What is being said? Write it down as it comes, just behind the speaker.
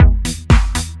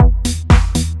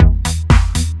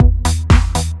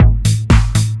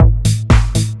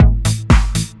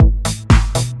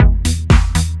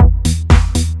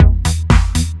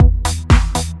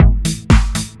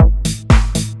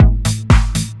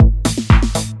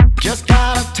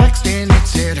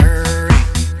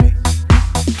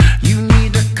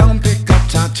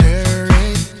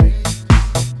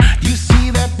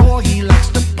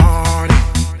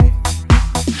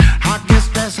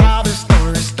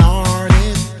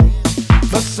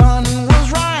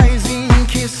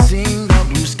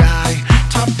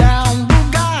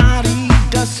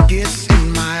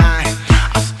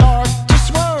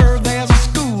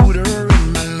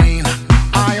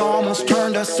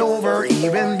sober,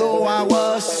 even though I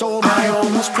was sober. I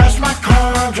almost crashed my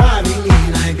car driving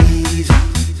in Ibiza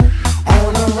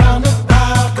on a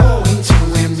roundabout going to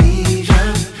amnesia.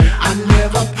 I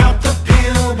never popped a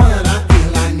pill, but I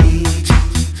feel I need to,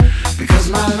 because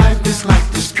my life is like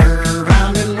this curve,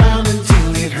 round and round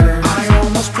until it hurts. I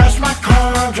almost crashed my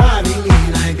car driving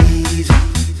in Ibiza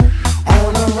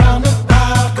on a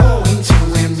roundabout going to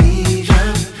amnesia.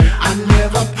 I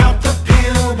never popped a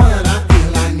pill, but I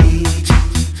feel I need to,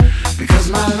 because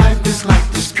my life is like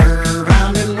this curve,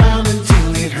 round and round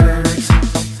until it hurts.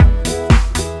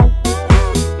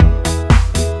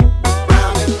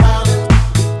 Round and round and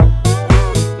round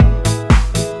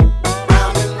and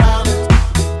round and round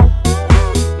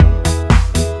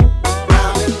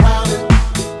and round and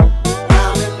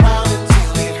round and round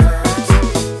until it hurts.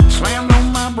 Slammed on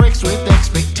my brakes with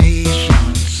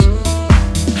expectations.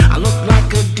 I look like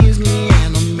a Disney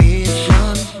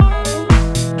animation.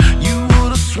 You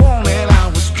would have sworn that I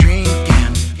was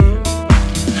drinking.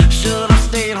 Should have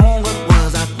stayed home, what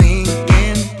was I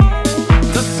thinking?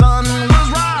 The sun was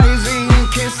rising,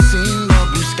 kissing the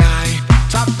blue sky.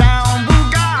 Top down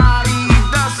Bugatti,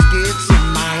 dust gets in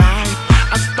my eye.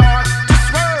 I start to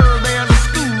swerve, there's a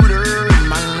scooter in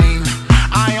my lane.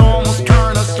 I almost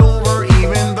turned us over,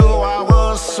 even though I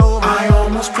was sober. I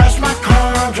almost crashed my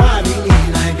car driving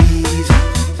in Ibiza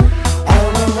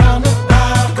on a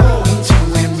roundabout going to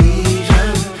amnesia.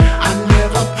 I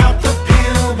never popped a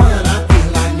pill, but I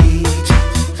feel I need to,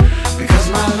 because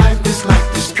my life is like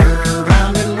this curve,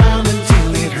 round and round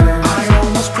until it hurts. I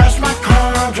almost crashed my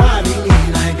car driving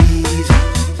in Ibiza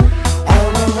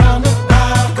on a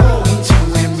roundabout going to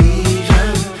amnesia.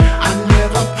 I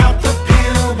never popped a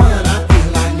pill, but I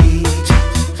feel I need to,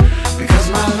 because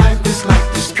my life is like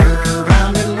this curve,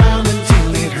 round and round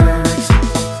until it hurts.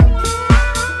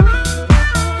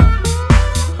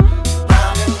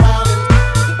 Round and round and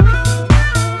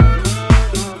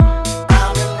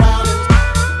round and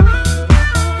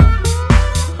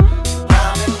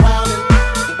round and round and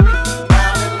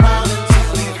round and round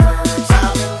until it hurts.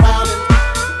 Round and round and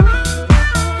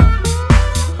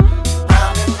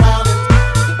round and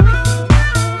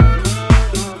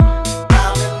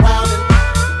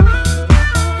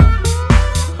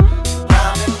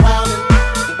round and round and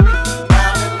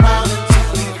round and round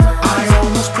until it hurts. I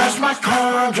almost crashed my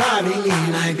car driving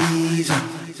in Ibiza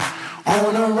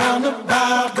on a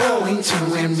roundabout going to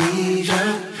amnesia.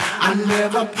 I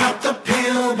never popped a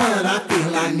pill, but I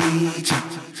feel I need to,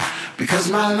 because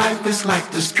my life is like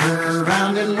this curve,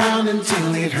 round and round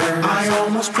until it hurts. I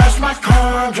almost crashed my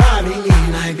car driving in